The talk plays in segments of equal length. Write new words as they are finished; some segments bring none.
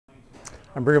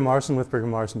I'm Brigham Larson with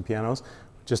Brigham Larson Pianos.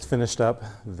 Just finished up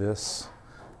this,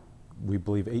 we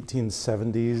believe,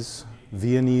 1870s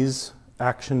Viennese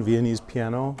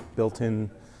piano built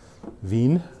in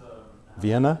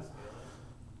Vienna.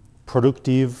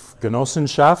 Produktiv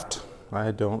Genossenschaft.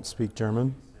 I don't speak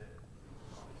German.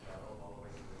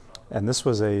 And this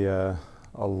was a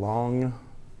long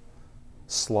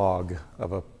slog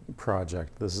of a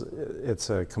project. It's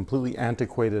a completely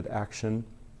antiquated action.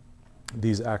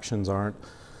 These actions aren't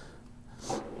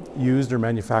used or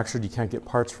manufactured. You can't get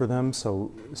parts for them,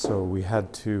 so we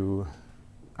had to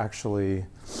actually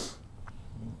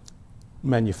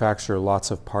manufacture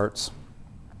lots of parts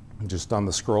just on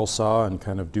the scroll saw and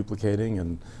kind of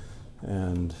duplicating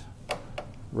and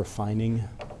refining.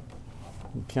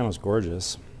 The piano's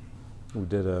gorgeous. We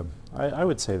did I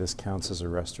would say this counts as a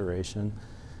restoration.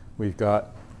 We've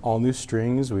got all new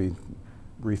strings. We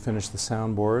refinished the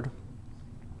soundboard.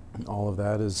 All of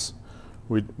that is,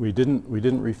 we didn't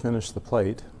refinish the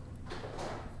plate.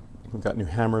 We've got new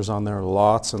hammers on there,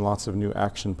 lots and lots of new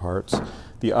action parts.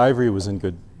 The ivory was in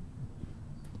good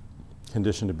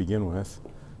condition to begin with,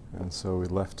 and so we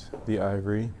left the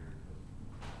ivory.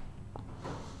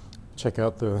 Check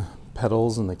out the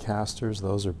pedals and the casters,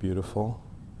 those are beautiful.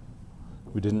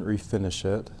 We didn't refinish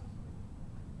it.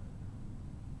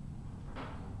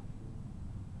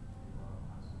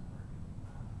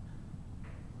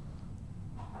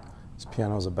 This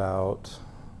piano's about,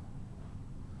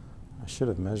 I should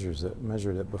have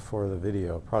measured it before the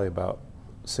video, probably about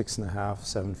 6.5,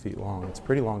 7 feet long. It's a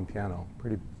pretty long piano,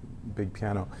 pretty big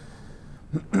piano.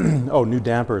 Oh, new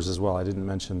dampers as well, I didn't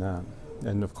mention that.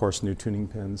 And of course, new tuning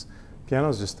pins.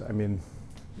 Piano's just, I mean,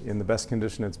 in the best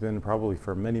condition it's been probably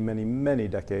for many, many, many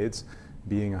decades,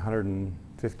 being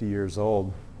 150 years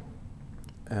old.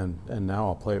 And now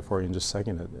I'll play it for you in just a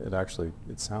second.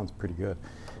 It sounds pretty good.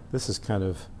 This is kind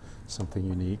of something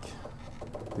unique.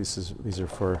 These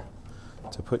are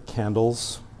to put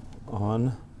candles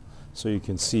on so you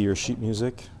can see your sheet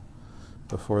music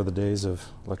before the days of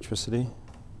electricity.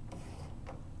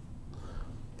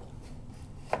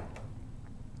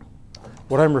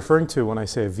 What I'm referring to when I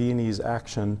say a Viennese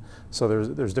action, so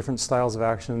there's different styles of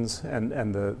actions,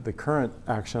 and the current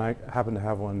action, I happen to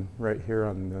have one right here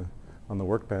on the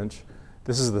workbench.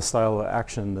 This is the style of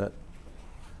action that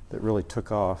really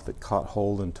took off, that caught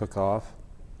hold and took off.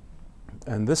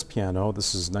 And this piano,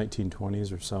 this is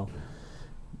 1920s or so,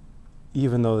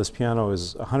 even though this piano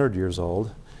is 100 years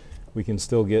old, we can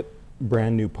still get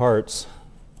brand new parts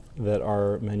that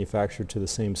are manufactured to the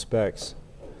same specs,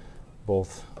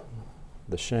 both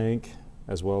the shank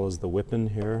as well as the whippen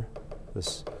here,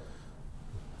 this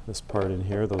part in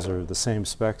here. Those are the same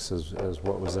specs as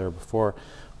what was there before,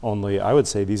 only I would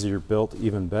say these are built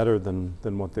even better than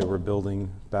what they were building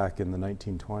back in the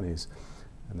 1920s.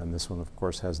 And then this one, of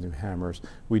course, has new hammers.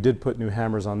 We did put new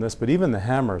hammers on this, but even the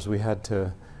hammers, we had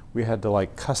to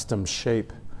like custom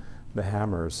shape the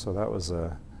hammers. So that was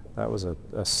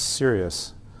a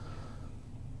serious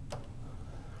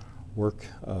work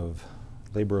of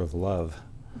labor of love.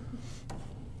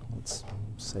 Let's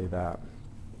say that.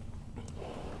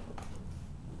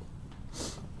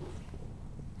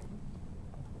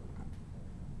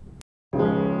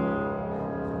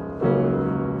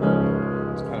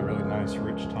 It's got a really nice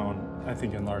rich tone, I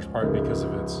think in large part because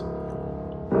of its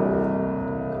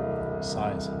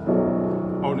size.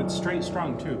 Oh, and it's straight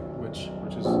strung too, which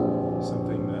is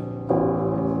something that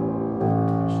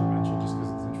I should mention just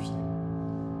because it's interesting.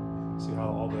 See how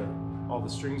all the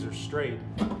strings are straight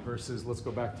versus, let's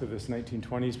go back to this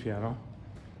 1920s piano.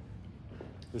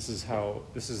 This is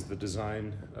the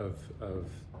design of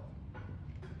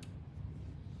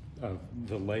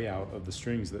the layout of the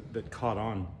strings that caught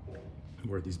on,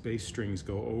 where these bass strings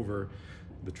go over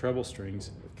the treble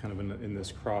strings, kind of in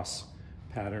this cross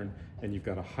pattern, and you've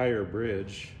got a higher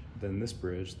bridge than this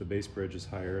bridge. The bass bridge is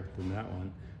higher than that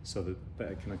one, so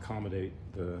that can accommodate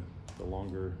the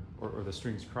longer, or the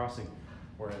strings crossing.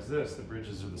 Whereas the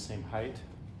bridges are the same height,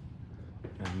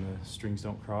 and the strings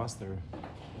don't cross, they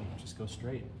just go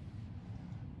straight.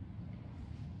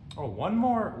 Oh, one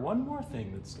more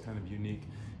thing that's kind of unique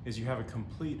is you have a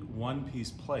complete one-piece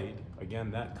plate.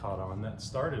 Again, that caught on. That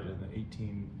started in the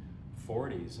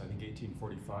 1840s. I think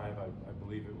 1845, I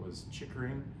believe it was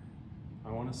Chickering, I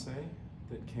want to say,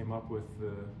 that came up with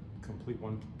the complete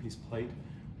one-piece plate.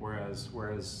 Whereas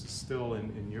still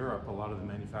in Europe, a lot of the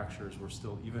manufacturers were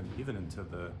still, even into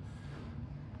the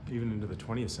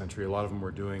 20th century, a lot of them were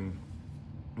doing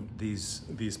these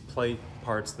plate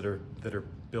parts that are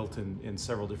built in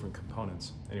several different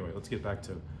components. Anyway, let's get back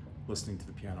to listening to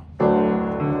the piano.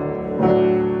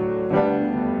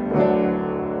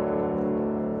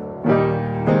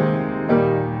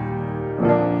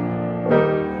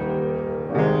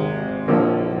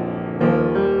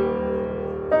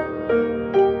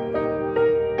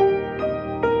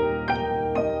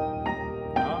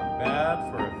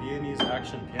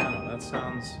 action piano. That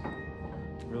sounds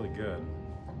really good.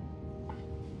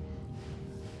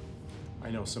 I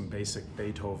know some basic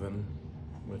Beethoven,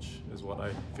 which is what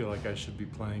I feel like I should be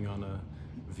playing on a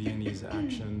Viennese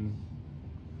action,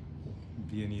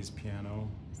 Viennese piano.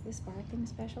 Is this bar thing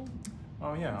special?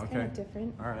 Oh yeah, it's okay. Kind of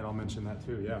different. All right, I'll mention that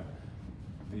too, yeah.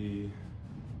 The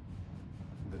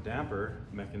damper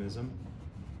mechanism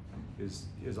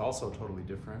is also totally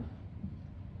different.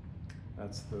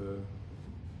 That's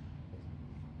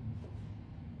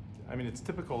I mean, it's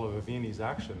typical of a Viennese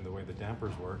action, the way the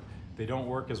dampers work. They don't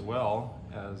work as well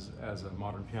as a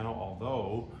modern piano,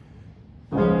 although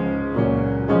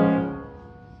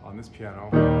on this piano,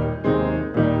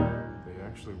 they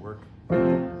actually work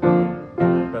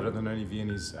better than any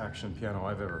Viennese action piano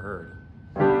I've ever heard.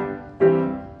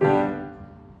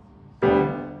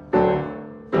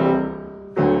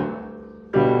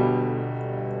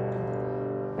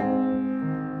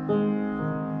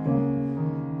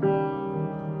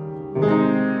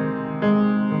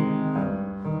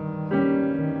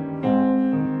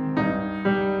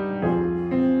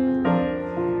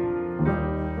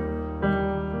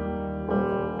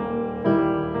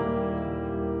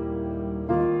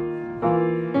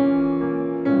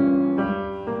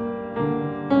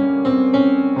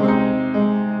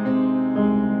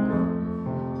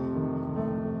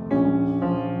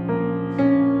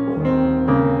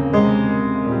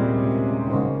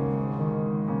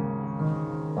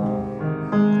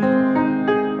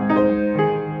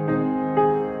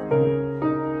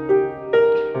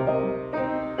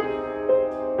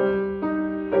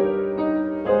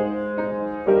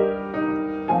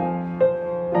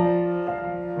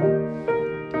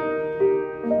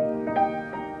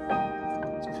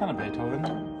 Kind of Beethoven.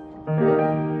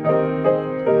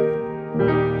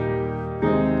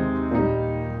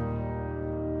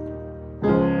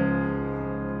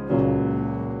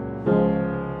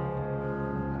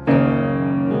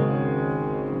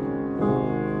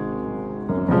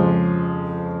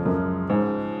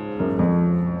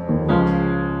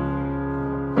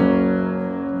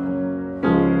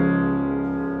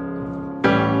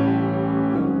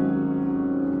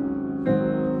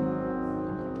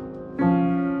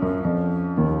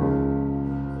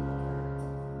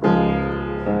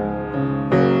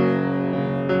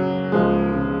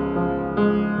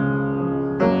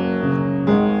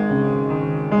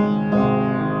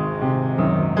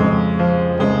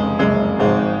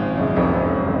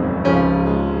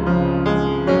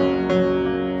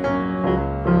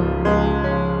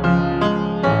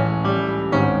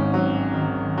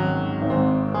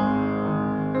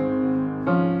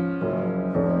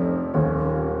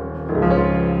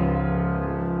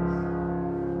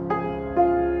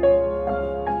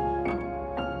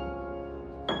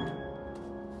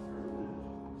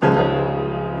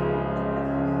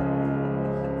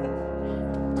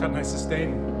 Got nice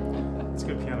sustain. It's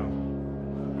good piano.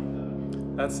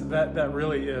 That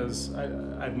really is.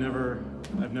 I've never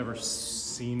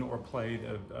seen or played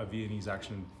a Viennese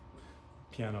action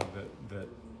piano that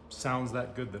sounds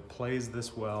that good, that plays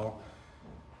this well,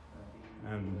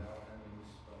 and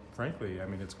frankly, I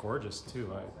mean, it's gorgeous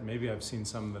too. Maybe I've seen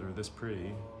some that are this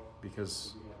pretty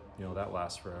because, you know, that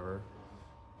lasts forever.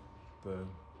 The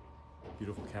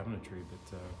beautiful cabinetry,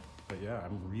 but yeah,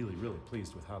 I'm really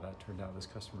pleased with how that turned out. This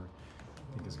customer,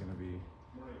 I think, is going to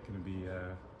be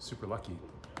super lucky.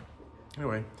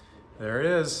 Anyway, there it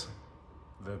is,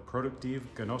 the Produktiv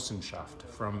Genossenschaft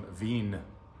from Wien.